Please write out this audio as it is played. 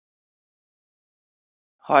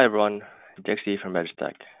Hi everyone, Dex here from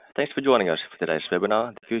Autodesk. Thanks for joining us for today's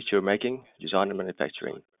webinar, The Future of Making, Design and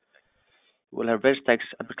Manufacturing. We'll have Autodesk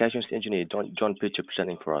Applications Engineer John Pitcher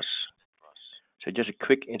presenting for us. So just a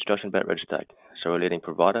quick introduction about Autodesk. So we're a leading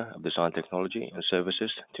provider of design technology and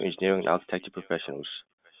services to engineering and architecture professionals.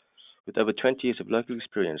 With over 20 years of local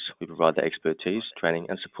experience, we provide the expertise, training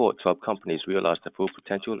and support to help companies realize the full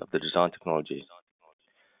potential of the design technology.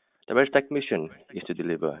 The Autodesk mission is to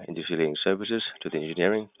deliver industry-leading services to the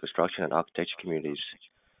engineering, construction, and architecture communities.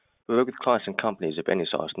 We work with clients and companies of any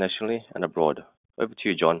size nationally and abroad. Over to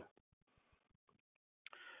you, John.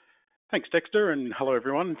 Thanks, Dexter, and hello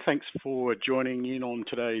everyone. Thanks for joining in on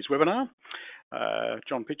today's webinar.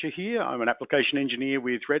 John Pitcher here. I'm an application engineer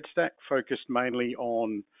with Autodesk, focused mainly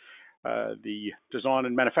on the design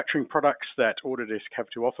and manufacturing products that Autodesk have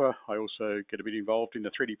to offer. I also get a bit involved in the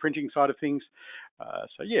 3D printing side of things.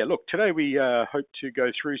 Look, today we hope to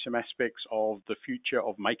go through some aspects of the future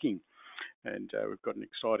of making, and we've got an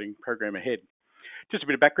exciting program ahead. Just a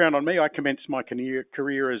bit of background on me. I commenced my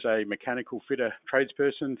career as a mechanical fitter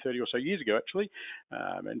tradesperson 30 or so years ago, actually.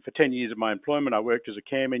 And for 10 years of my employment, I worked as a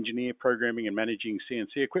CAM engineer, programming and managing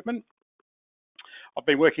CNC equipment. I've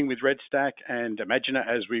been working with Autodesk and Imaginer,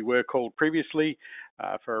 as we were called previously,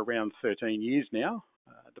 for around 13 years now.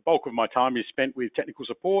 The bulk of my time is spent with technical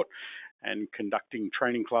support and conducting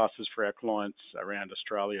training classes for our clients around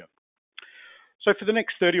Australia. So for the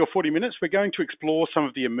next 30 or 40 minutes, we're going to explore some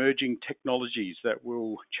of the emerging technologies that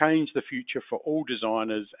will change the future for all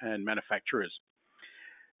designers and manufacturers.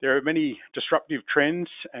 There are many disruptive trends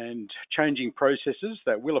and changing processes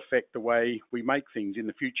that will affect the way we make things in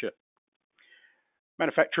the future.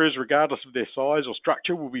 Manufacturers, regardless of their size or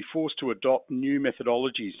structure, will be forced to adopt new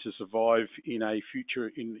methodologies to survive in the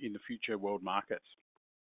future world markets.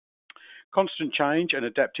 Constant change and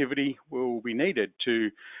adaptivity will be needed to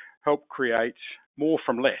help create more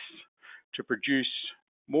from less, to produce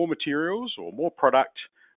more materials or more product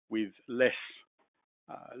with less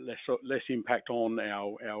impact on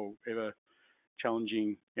our ever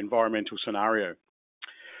challenging environmental scenario.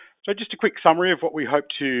 So just a quick summary of what we hope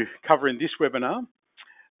to cover in this webinar.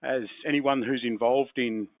 As anyone who's involved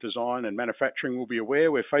in design and manufacturing will be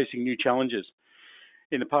aware, we're facing new challenges.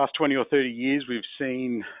 In the past 20 or 30 years, we've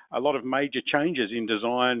seen a lot of major changes in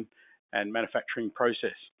design and manufacturing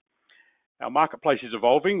process. Our marketplace is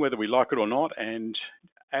evolving, whether we like it or not, and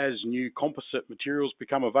as new composite materials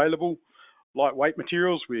become available, lightweight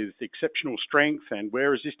materials with exceptional strength and wear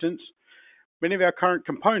resistance, many of our current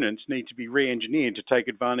components need to be re-engineered to take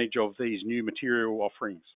advantage of these new material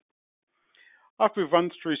offerings. After we've run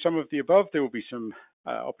through some of the above, there will be some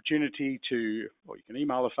opportunity to, or you can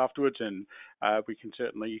email us afterwards, and we can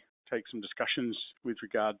certainly take some discussions with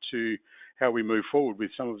regard to how we move forward with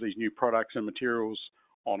some of these new products and materials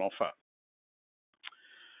on offer.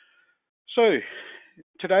 So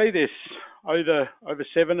today there's over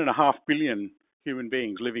 7.5 billion human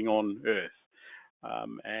beings living on Earth.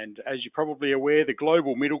 And as you're probably aware, the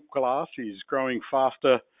global middle class is growing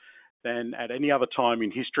faster than at any other time in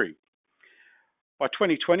history. By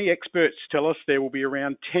 2020, experts tell us there will be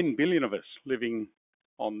around 10 billion of us living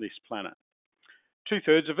on this planet.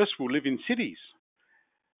 2/3 of us will live in cities.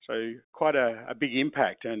 So quite a big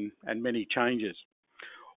impact and many changes.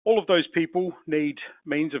 All of those people need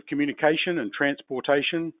means of communication and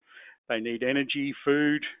transportation. They need energy,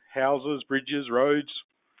 food, houses, bridges, roads.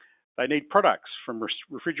 They need products from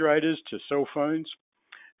refrigerators to cell phones.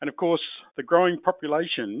 And of course, the growing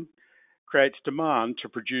population creates demand to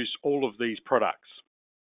produce all of these products.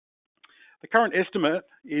 The current estimate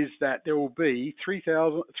is that there will be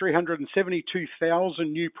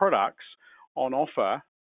 372,000 new products on offer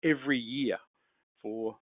every year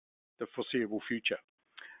for the foreseeable future.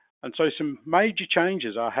 And so some major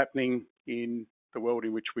changes are happening in the world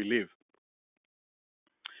in which we live.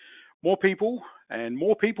 More people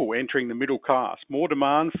entering the middle class, more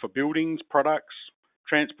demand for buildings, products,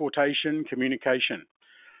 transportation, communication.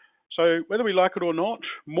 So whether we like it or not,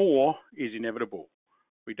 more is inevitable.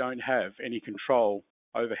 We don't have any control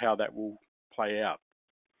over how that will play out.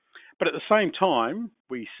 But at the same time,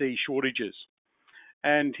 we see shortages.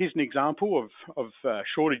 And here's an example of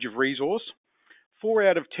shortage of resource. 4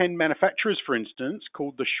 out of 10 manufacturers, for instance,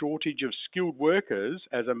 called the shortage of skilled workers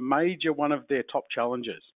as a major one of their top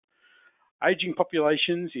challenges. Aging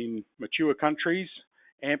populations in mature countries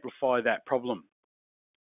amplify that problem.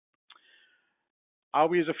 Are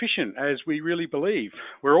we as efficient as we really believe?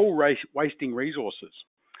 We're all wasting resources.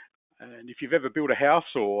 And if you've ever built a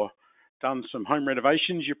house or done some home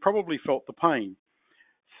renovations, you've probably felt the pain.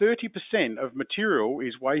 30% of material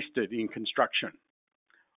is wasted in construction.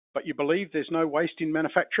 But you believe there's no waste in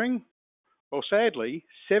manufacturing? Well, sadly,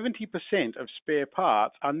 70% of spare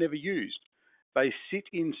parts are never used. They sit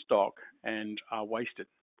in stock and are wasted.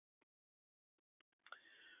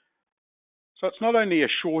 So it's not only a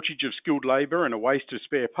shortage of skilled labour and a waste of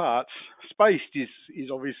spare parts, space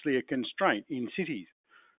is obviously a constraint in cities.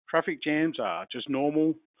 Traffic jams are just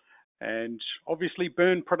normal and obviously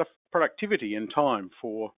burn productivity and time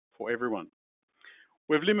for everyone.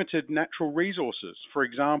 We've limited natural resources. For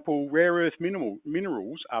example, rare earth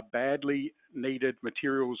minerals are badly needed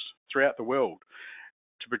materials throughout the world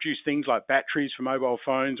to produce things like batteries for mobile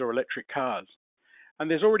phones or electric cars.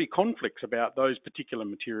 And there's already conflicts about those particular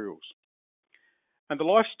materials. And the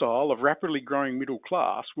lifestyle of rapidly growing middle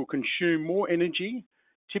class will consume more energy,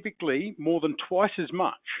 typically more than twice as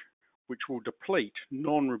much, which will deplete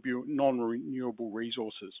non-renewable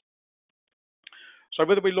resources. So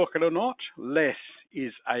whether we look at it or not, less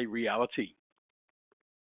is a reality.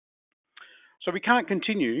 So we can't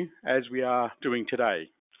continue as we are doing today.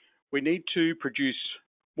 We need to produce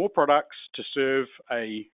more products to serve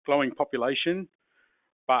a growing population,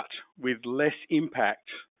 but with less impact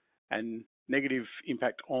and negative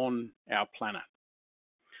impact on our planet.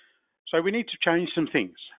 So we need to change some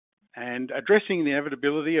things, and addressing the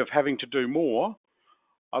inevitability of having to do more,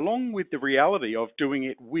 along with the reality of doing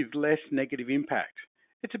it with less negative impact.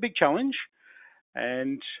 It's a big challenge,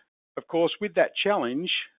 and of course with that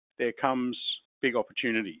challenge there comes big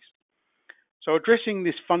opportunities. So addressing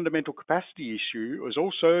this fundamental capacity issue is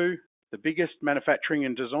also the biggest manufacturing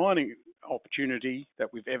and designing opportunity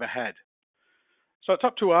that we've ever had. So it's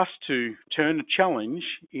up to us to turn a challenge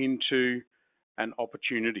into an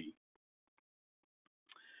opportunity.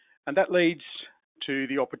 And that leads to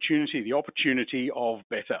the opportunity of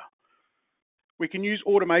better. We can use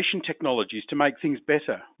automation technologies to make things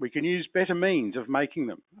better. We can use better means of making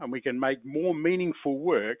them, and we can make more meaningful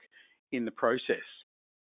work in the process.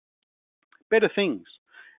 Better things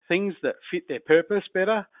that fit their purpose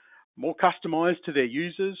better, more customized to their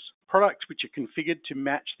users, products which are configured to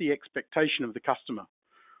match the expectation of the customer,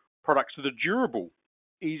 products that are durable,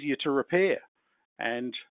 easier to repair,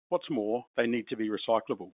 and what's more, they need to be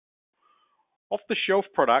recyclable. Off-the-shelf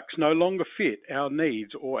products no longer fit our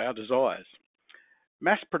needs or our desires.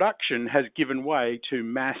 Mass production has given way to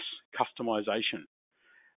mass customization,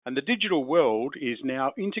 and the digital world is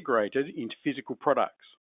now integrated into physical products.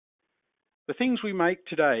 The things we make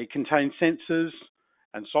today contain sensors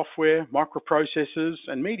and software, microprocessors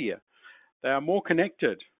and media. They are more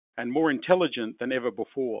connected and more intelligent than ever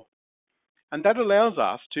before. And that allows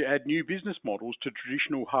us to add new business models to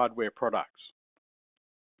traditional hardware products.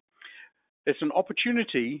 It's an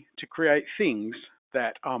opportunity to create things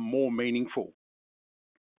that are more meaningful.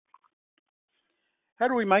 How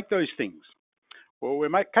do we make those things? Well, we're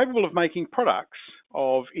capable of making products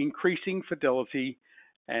of increasing fidelity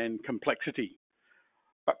and complexity.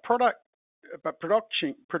 But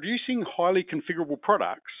producing highly configurable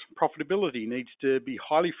products, profitability needs to be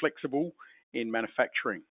highly flexible in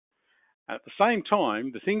manufacturing. At the same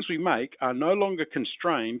time, the things we make are no longer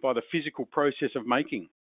constrained by the physical process of making.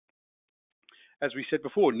 As we said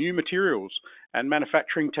before, new materials and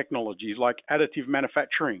manufacturing technologies like additive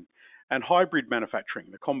manufacturing and hybrid manufacturing,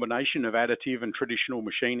 the combination of additive and traditional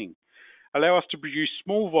machining, allow us to produce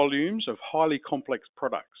small volumes of highly complex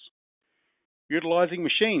products. Utilizing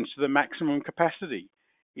machines to the maximum capacity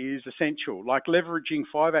is essential, like leveraging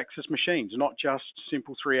 5-axis machines, not just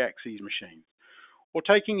simple 3-axis machines, or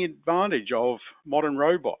taking advantage of modern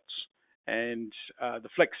robots and the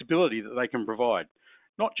flexibility that they can provide,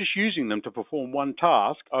 not just using them to perform one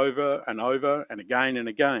task over and over and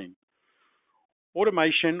again.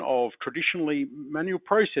 Automation of traditionally manual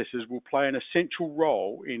processes will play an essential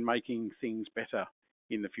role in making things better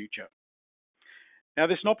in the future. Now,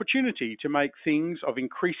 there's an opportunity to make things of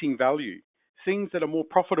increasing value, things that are more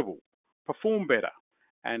profitable, perform better,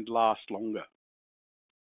 and last longer.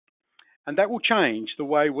 And that will change the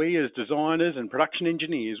way we as designers and production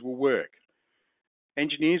engineers will work.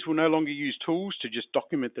 Engineers will no longer use tools to just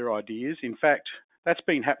document their ideas. In fact, that's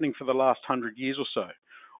been happening for the last 100 years or so,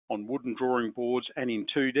 on wooden drawing boards and in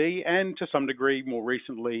 2D, and to some degree more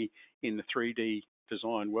recently in the 3D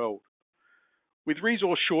design world. With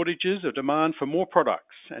resource shortages, a demand for more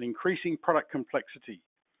products and increasing product complexity,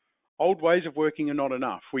 old ways of working are not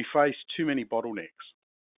enough. We face too many bottlenecks.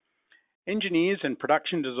 Engineers and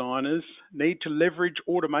production designers need to leverage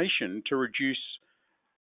automation to produce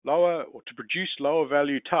lower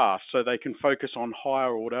value tasks so they can focus on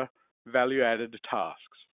higher order value added tasks.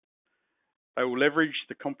 They will leverage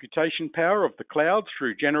the computation power of the cloud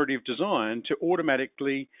through generative design to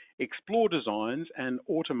automatically explore designs and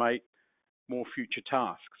automate more future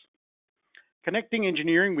tasks. Connecting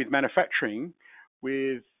engineering with manufacturing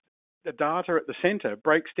with the data at the center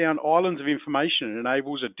breaks down islands of information and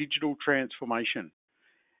enables a digital transformation.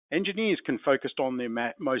 Engineers can focus on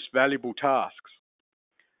their most valuable tasks.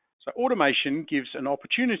 So automation gives an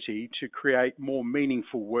opportunity to create more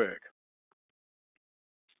meaningful work.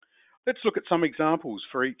 Let's look at some examples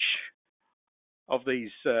for each of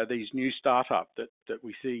these new startups that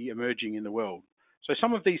we see emerging in the world. So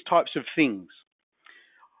some of these types of things.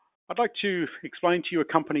 I'd like to explain to you a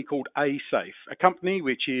company called A-Safe, a company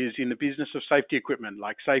which is in the business of safety equipment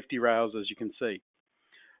like safety rails, as you can see.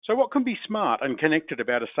 So what can be smart and connected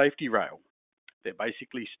about a safety rail? They're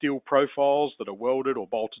basically steel profiles that are welded or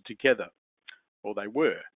bolted together, or they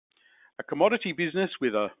were. A commodity business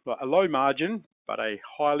with a low margin, but a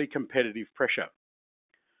highly competitive pressure.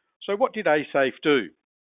 So what did A-Safe do?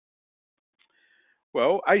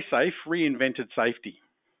 Well, A-Safe reinvented safety.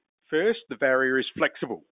 First, the barrier is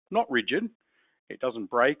flexible, not rigid. It doesn't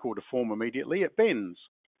break or deform immediately, it bends.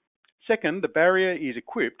 Second, the barrier is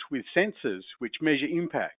equipped with sensors which measure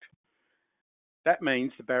impact. That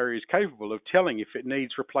means the barrier is capable of telling if it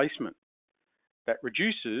needs replacement. That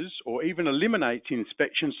reduces or even eliminates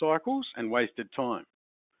inspection cycles and wasted time.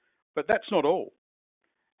 But that's not all.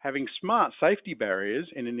 Having smart safety barriers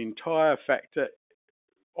in an entire factor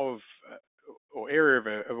of or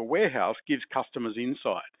area of a warehouse gives customers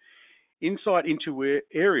insight into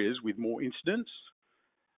areas with more incidents,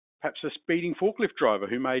 perhaps a speeding forklift driver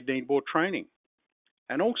who may need more training,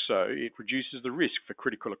 and also it reduces the risk for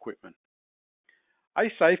critical equipment.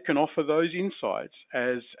 A-Safe can offer those insights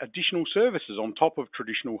as additional services on top of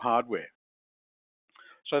traditional hardware.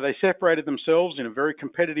 So they separated themselves in a very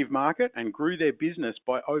competitive market and grew their business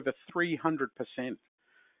by over 300%.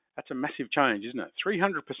 That's a massive change, isn't it?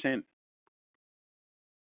 300%.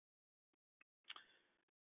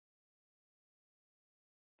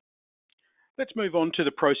 Let's move on to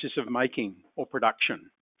the process of making or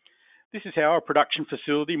production. This is how a production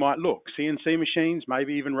facility might look. CNC machines,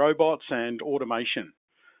 maybe even robots and automation.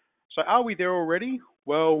 So are we there already?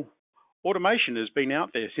 Well, automation has been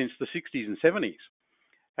out there since the 60s and 70s.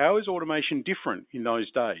 How is automation different in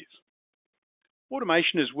those days?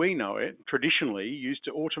 Automation as we know it traditionally used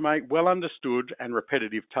to automate well understood and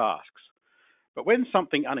repetitive tasks. But when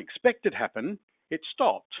something unexpected happened, it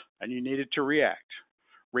stopped and you needed to react,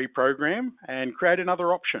 reprogram and create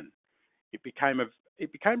another option. It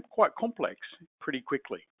became quite complex pretty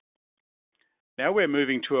quickly. Now we're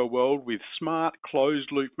moving to a world with smart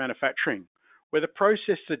closed-loop manufacturing, where the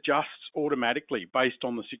process adjusts automatically based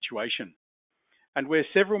on the situation, and where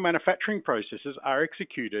several manufacturing processes are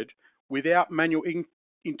executed without manual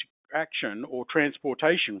interaction or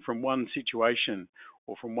transportation from one situation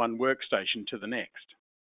or from one workstation to the next.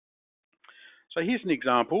 So here's an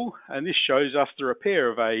example, and this shows us the repair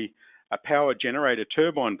of a power generator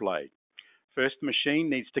turbine blade. First, the machine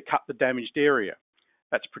needs to cut the damaged area.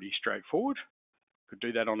 That's pretty straightforward. Could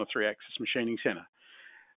do that on a 3-axis machining center.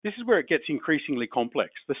 This is where it gets increasingly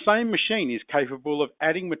complex. The same machine is capable of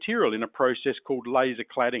adding material in a process called laser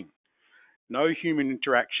cladding. No human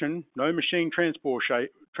interaction, no machine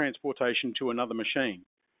transportation to another machine.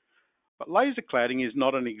 But laser cladding is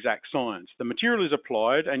not an exact science. The material is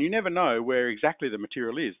applied and you never know where exactly the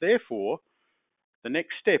material is. Therefore, the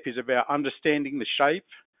next step is about understanding the shape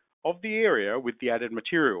of the area with the added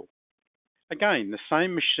material. Again, the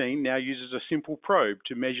same machine now uses a simple probe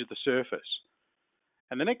to measure the surface.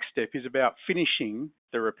 And the next step is about finishing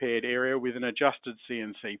the repaired area with an adjusted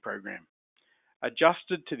CNC program,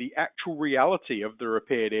 adjusted to the actual reality of the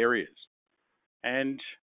repaired areas. And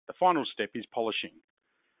the final step is polishing.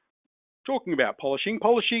 Talking about polishing,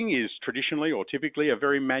 polishing is traditionally or typically a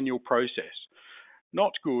very manual process,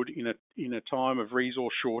 not good in a time of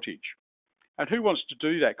resource shortage. And who wants to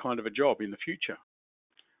do that kind of a job in the future?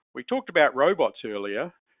 We talked about robots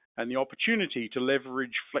earlier and the opportunity to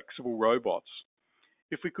leverage flexible robots.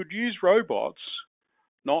 If we could use robots,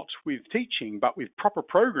 not with teaching, but with proper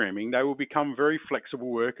programming, they will become very flexible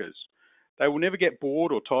workers. They will never get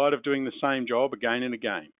bored or tired of doing the same job again and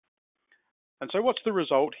again. And so what's the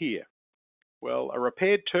result here? Well, a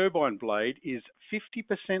repaired turbine blade is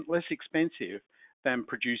 50% less expensive than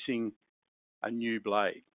producing a new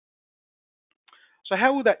blade. So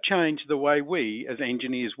how will that change the way we as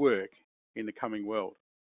engineers work in the coming world?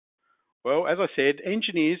 Well, as I said,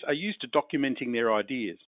 engineers are used to documenting their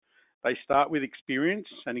ideas. They start with experience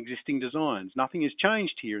and existing designs. Nothing has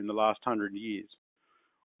changed here in the last 100 years.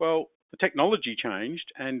 Well, the technology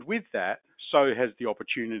changed, and with that, so has the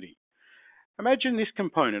opportunity. Imagine this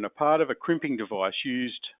component, a part of a crimping device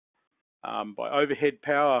used by overhead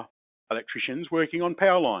power electricians working on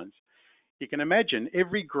power lines. You can imagine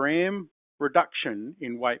every gram reduction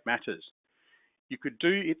in weight matters. You could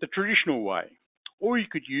do it the traditional way, or you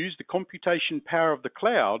could use the computation power of the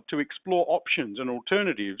cloud to explore options and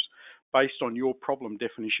alternatives based on your problem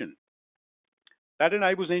definition. That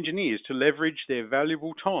enables engineers to leverage their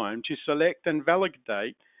valuable time to select and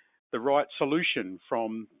validate the right solution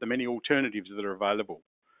from the many alternatives that are available.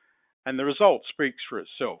 And the result speaks for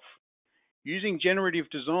itself. Using generative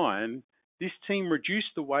design, this team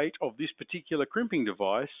reduced the weight of this particular crimping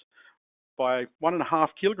device by 1.5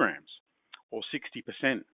 kilograms, or 60%.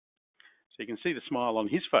 So you can see the smile on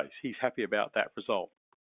his face. He's happy about that result.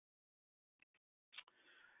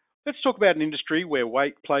 Let's talk about an industry where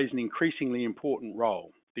weight plays an increasingly important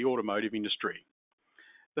role, the automotive industry.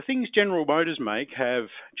 The things General Motors make have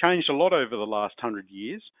changed a lot over the last 100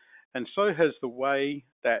 years, and so has the way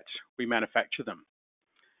that we manufacture them.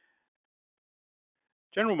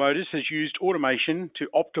 General Motors has used automation to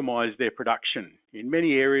optimize their production in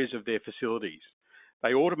many areas of their facilities.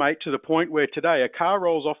 They automate to the point where today a car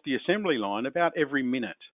rolls off the assembly line about every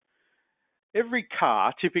minute. Every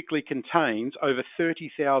car typically contains over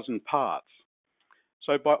 30,000 parts.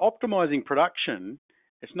 So by optimizing production,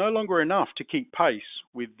 it's no longer enough to keep pace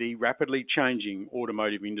with the rapidly changing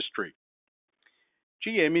automotive industry.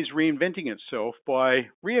 GM is reinventing itself by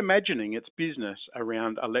reimagining its business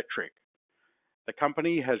around electric. The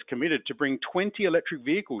company has committed to bring 20 electric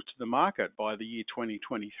vehicles to the market by the year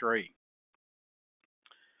 2023.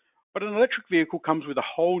 But an electric vehicle comes with a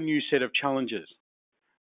whole new set of challenges.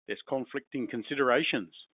 There's conflicting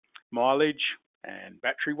considerations: mileage and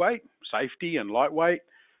battery weight, safety and lightweight,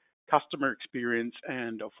 customer experience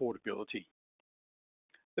and affordability.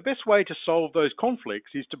 The best way to solve those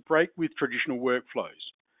conflicts is to break with traditional workflows.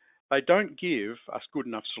 They don't give us good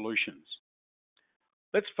enough solutions.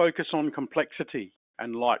 Let's focus on complexity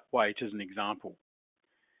and lightweight as an example.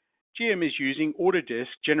 GM is using Autodesk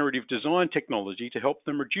generative design technology to help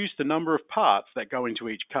them reduce the number of parts that go into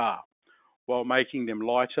each car, while making them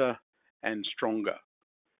lighter and stronger.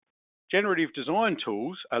 Generative design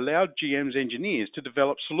tools allowed GM's engineers to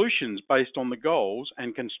develop solutions based on the goals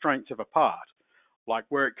and constraints of a part, like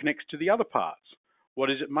where it connects to the other parts, what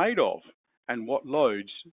is it made of, and what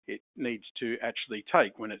loads it needs to actually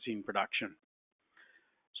take when it's in production.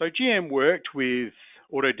 So GM worked with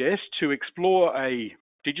Autodesk to explore a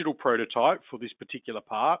digital prototype for this particular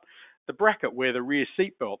part, the bracket where the rear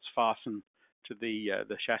seat belts fasten to the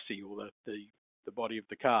chassis or the body of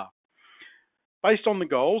the car. Based on the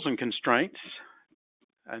goals and constraints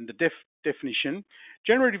and the definition,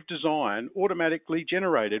 generative design automatically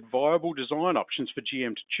generated viable design options for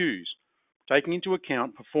GM to choose, taking into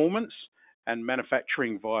account performance and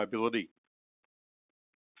manufacturing viability.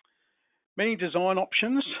 Many design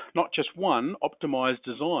options, not just one, optimized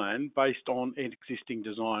design based on existing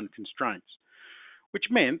design constraints, which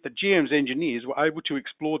meant that GM's engineers were able to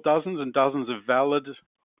explore dozens and dozens of valid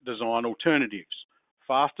design alternatives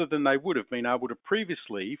faster than they would have been able to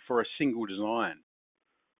previously for a single design.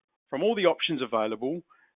 From all the options available,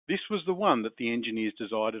 this was the one that the engineers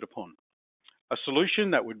decided upon, a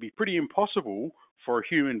solution that would be pretty impossible for a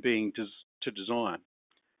human being to design,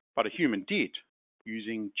 but a human did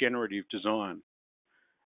using generative design.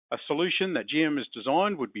 A solution that GM has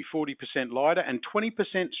designed would be 40% lighter and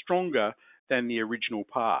 20% stronger than the original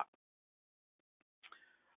part.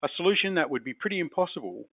 A solution that would be pretty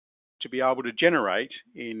impossible to be able to generate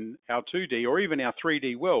in our 2D or even our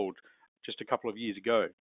 3D world just a couple of years ago.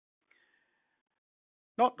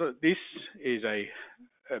 Not that this is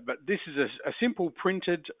a simple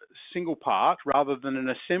printed single part rather than an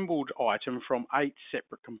assembled item from 8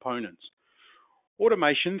 separate components.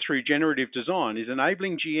 Automation through generative design is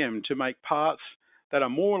enabling GM to make parts that are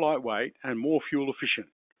more lightweight and more fuel efficient.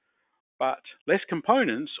 But less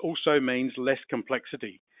components also means less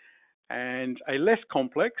complexity, and a less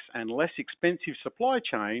complex and less expensive supply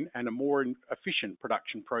chain and a more efficient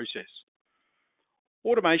production process.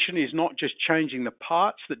 Automation is not just changing the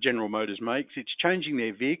parts that General Motors makes, it's changing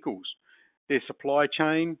their vehicles, their supply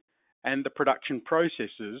chain, and the production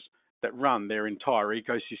processes that run their entire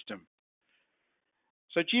ecosystem.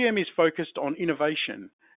 So GM is focused on innovation,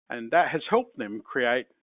 and that has helped them create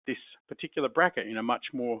this particular bracket in a much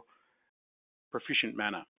more proficient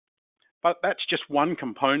manner. But that's just one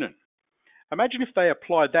component. Imagine if they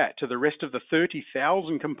applied that to the rest of the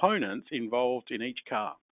 30,000 components involved in each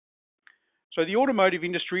car. So the automotive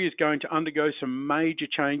industry is going to undergo some major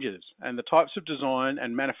changes and the types of design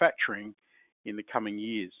and manufacturing in the coming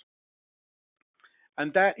years.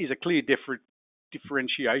 And that is a clear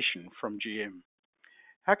differentiation from GM.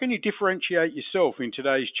 How can you differentiate yourself in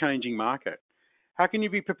today's changing market? How can you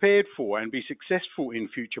be prepared for and be successful in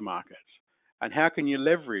future markets? And how can you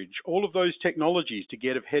leverage all of those technologies to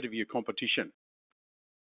get ahead of your competition?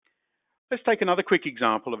 Let's take another quick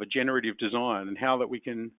example of a generative design and how that we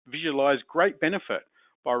can visualize great benefit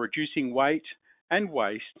by reducing weight and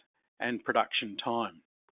waste and production time.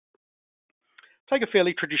 Take a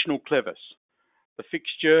fairly traditional clevis, the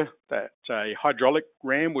fixture that a hydraulic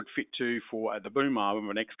ram would fit to for the boom arm of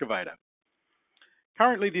an excavator.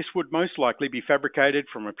 Currently, this would most likely be fabricated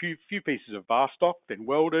from a few pieces of bar stock, then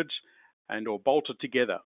welded and or bolted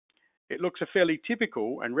together. It looks a fairly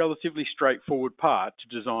typical and relatively straightforward part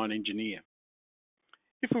to design engineer.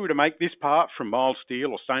 If we were to make this part from mild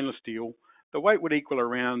steel or stainless steel, the weight would equal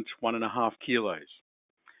around 1.5 kilos.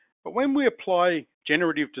 But when we apply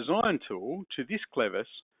generative design tool to this clevis,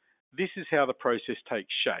 this is how the process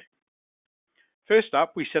takes shape. First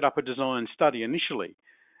up, we set up a design study initially,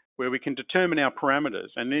 where we can determine our parameters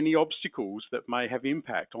and any obstacles that may have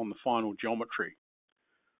impact on the final geometry.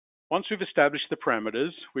 Once we've established the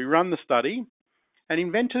parameters, we run the study, and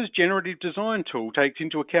Inventor's generative design tool takes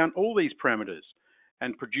into account all these parameters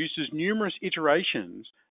and produces numerous iterations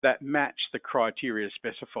that match the criteria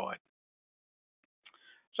specified.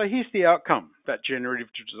 So here's the outcome that generative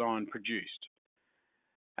design produced.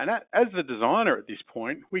 And as the designer at this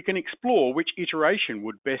point, we can explore which iteration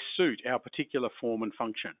would best suit our particular form and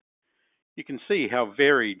function. You can see how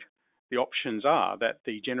varied the options are that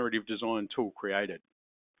the generative design tool created.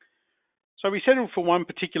 So we settled for one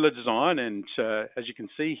particular design, and as you can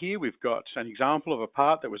see here, we've got an example of a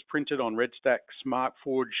part that was printed on RedStack's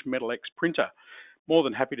SmartForge Metal X printer. More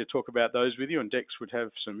than happy to talk about those with you, and Dex would have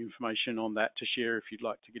some information on that to share if you'd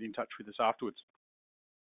like to get in touch with us afterwards.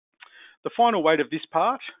 The final weight of this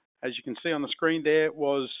part, as you can see on the screen there,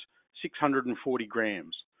 was 640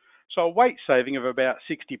 grams. So a weight saving of about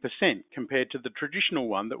 60% compared to the traditional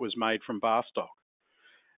one that was made from bar stock.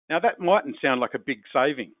 Now that mightn't sound like a big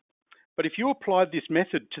saving, but if you applied this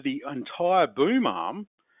method to the entire boom arm,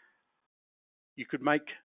 you could make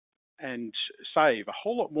and save a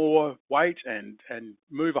whole lot more weight and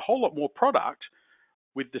move a whole lot more product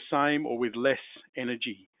with the same or with less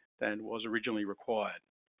energy than was originally required.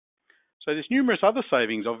 So there's numerous other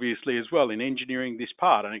savings obviously as well in engineering this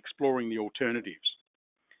part and exploring the alternatives.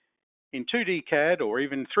 In 2D CAD or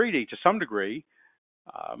even 3D to some degree,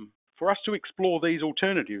 for us to explore these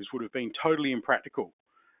alternatives would have been totally impractical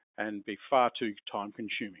and be far too time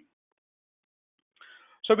consuming.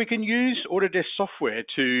 So we can use Autodesk software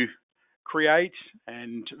to create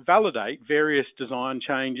and validate various design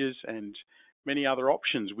changes and many other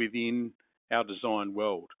options within our design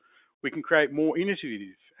world. We can create more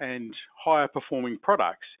innovative and higher performing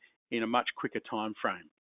products in a much quicker time frame.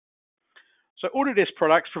 So Autodesk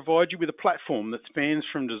products provide you with a platform that spans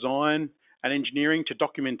from design and engineering to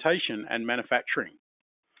documentation and manufacturing.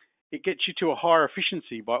 It gets you to a higher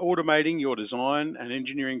efficiency by automating your design and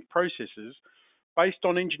engineering processes based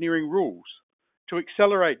on engineering rules to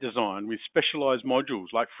accelerate design with specialized modules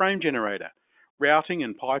like frame generator, routing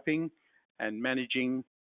and piping, and managing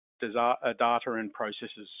data and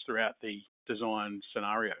processes throughout the design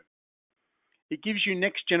scenario. It gives you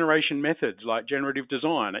next generation methods like generative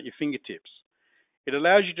design at your fingertips. It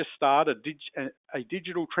allows you to start a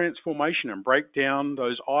digital transformation and break down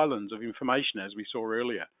those islands of information as we saw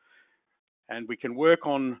earlier. And we can work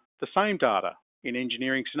on the same data in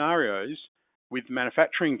engineering scenarios with the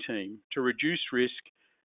manufacturing team to reduce risk,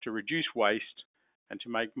 to reduce waste, and to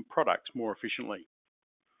make products more efficiently.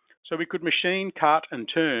 So we could machine, cut, and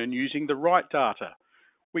turn using the right data.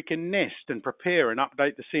 We can nest and prepare and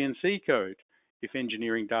update the CNC code if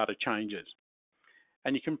engineering data changes.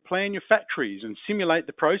 And you can plan your factories and simulate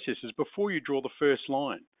the processes before you draw the first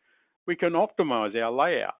line. We can optimize our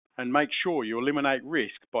layout and make sure you eliminate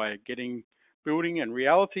risk by building and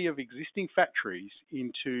reality of existing factories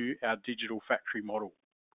into our digital factory model.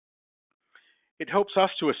 It helps us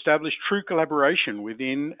to establish true collaboration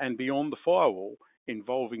within and beyond the firewall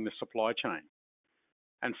involving the supply chain.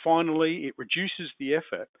 And finally, it reduces the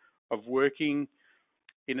effort of working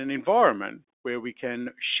in an environment where we can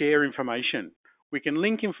share information. We can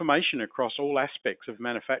link information across all aspects of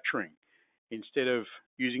manufacturing instead of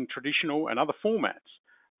using traditional and other formats,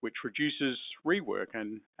 which reduces rework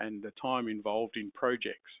and the time involved in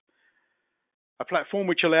projects. A platform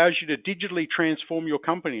which allows you to digitally transform your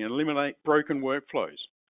company and eliminate broken workflows.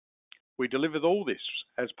 We deliver all this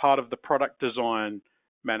as part of the product design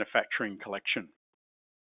manufacturing collection.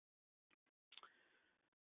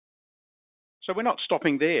 So we're not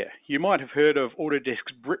stopping there. You might have heard of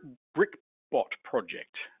Autodesk's BrickBot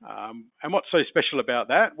project. And what's so special about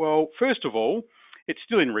that? Well, first of all, it's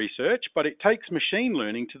still in research, but it takes machine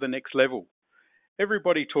learning to the next level.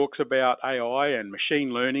 Everybody talks about AI and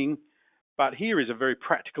machine learning, But here is a very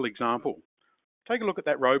practical example. Take a look at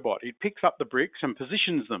that robot. It picks up the bricks and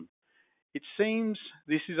positions them. It seems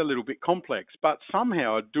this is a little bit complex, but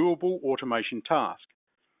somehow a doable automation task.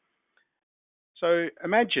 So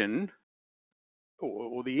imagine,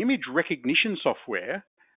 or the image recognition software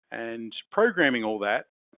and programming all that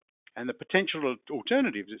and the potential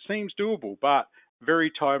alternatives. It seems doable, but very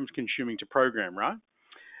time consuming to program, right?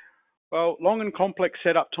 Well, long and complex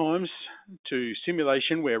setup times to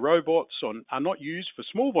simulation where robots are not used for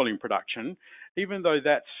small volume production, even though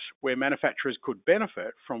that's where manufacturers could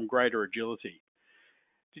benefit from greater agility.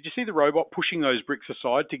 Did you see the robot pushing those bricks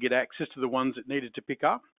aside to get access to the ones it needed to pick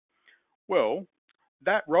up? Well,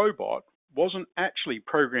 that robot wasn't actually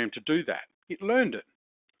programmed to do that. It learned it.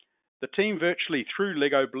 The team virtually threw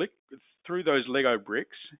those Lego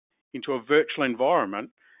bricks into a virtual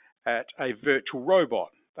environment at a virtual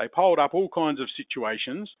robot. They piled up all kinds of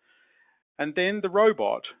situations, and then the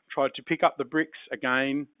robot tried to pick up the bricks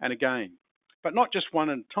again and again, but not just one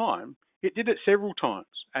at a time. It did it several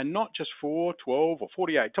times, and not just 4, 12, or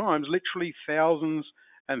 48 times, literally thousands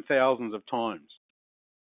and thousands of times.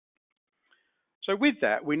 So with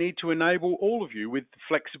that, we need to enable all of you with the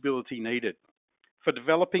flexibility needed for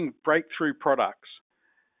developing breakthrough products,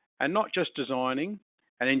 and not just designing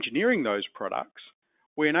and engineering those products.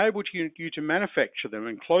 We enable you to manufacture them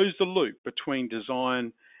and close the loop between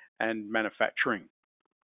design and manufacturing.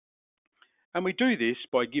 And we do this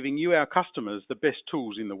by giving you, our customers, the best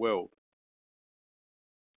tools in the world.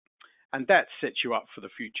 And that sets you up for the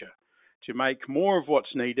future, to make more of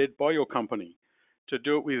what's needed by your company, to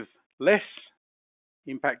do it with less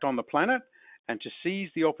impact on the planet, and to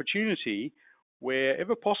seize the opportunity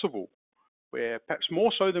wherever possible, where perhaps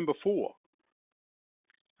more so than before.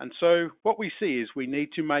 And so what we see is we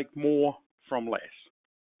need to make more from less.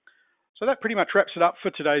 So that pretty much wraps it up for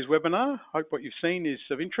today's webinar. Hope what you've seen is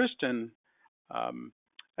of interest, and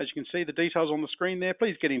as you can see the details on the screen there,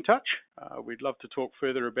 please get in touch. We'd love to talk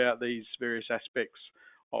further about these various aspects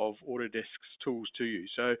of Autodesk's tools to you.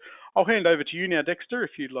 So I'll hand over to you now, Dexter,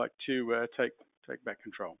 if you'd like to take back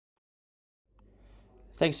control.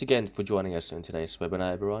 Thanks again for joining us on today's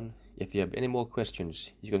webinar, everyone. If you have any more questions,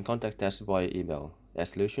 you can contact us via email at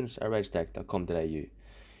solutions@reinvent.com.au.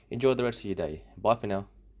 Enjoy the rest of your day. Bye for now.